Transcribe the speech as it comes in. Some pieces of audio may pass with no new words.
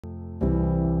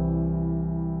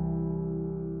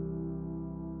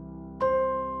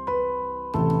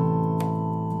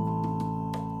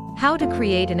How to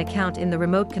create an account in the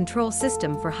remote control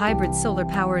system for hybrid solar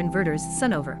power inverters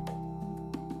SUNOVER.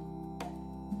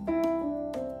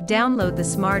 Download the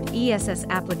Smart ESS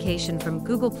application from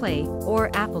Google Play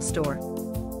or Apple Store.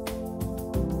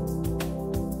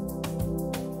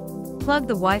 Plug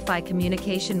the Wi-Fi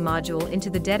communication module into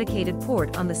the dedicated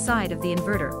port on the side of the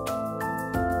inverter.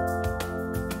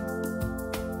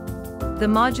 The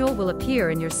module will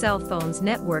appear in your cell phone's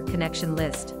network connection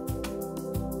list.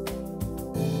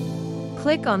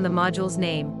 Click on the module's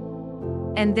name,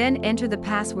 and then enter the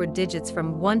password digits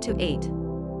from 1 to 8.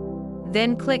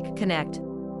 Then click Connect.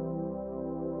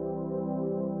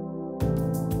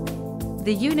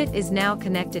 The unit is now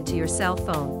connected to your cell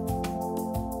phone.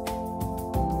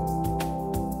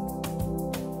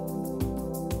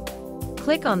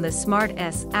 Click on the Smart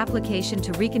ESS application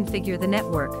to reconfigure the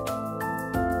network.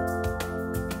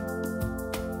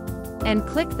 And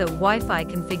click the Wi-Fi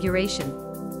configuration.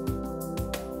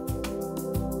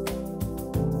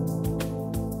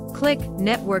 Click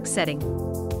Network Setting.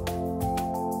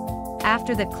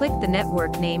 After that, click the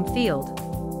Network Name field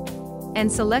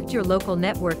and select your local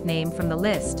network name from the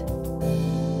list.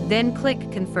 Then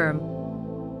click Confirm.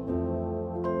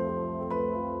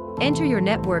 Enter your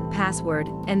network password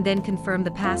and then confirm the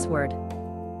password.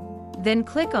 Then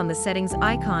click on the settings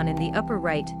icon in the upper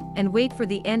right and wait for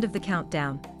the end of the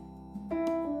countdown.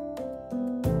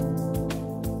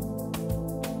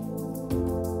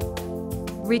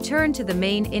 Return to the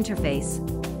main interface.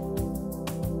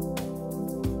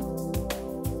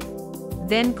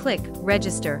 Then click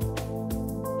Register.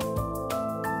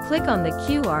 Click on the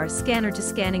QR scanner to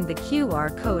scanning the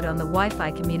QR code on the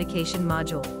Wi-Fi communication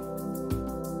module.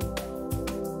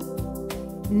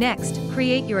 Next,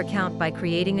 create your account by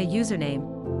creating a username,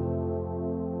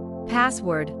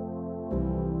 password,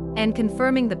 and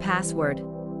confirming the password.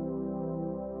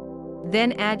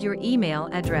 Then add your email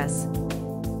address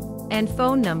and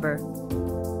phone number,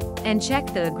 and check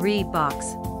the Agree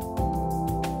box.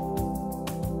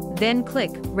 Then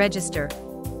click Register.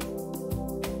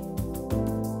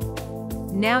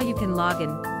 Now you can log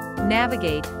in,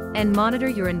 navigate, and monitor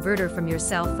your inverter from your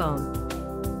cell phone.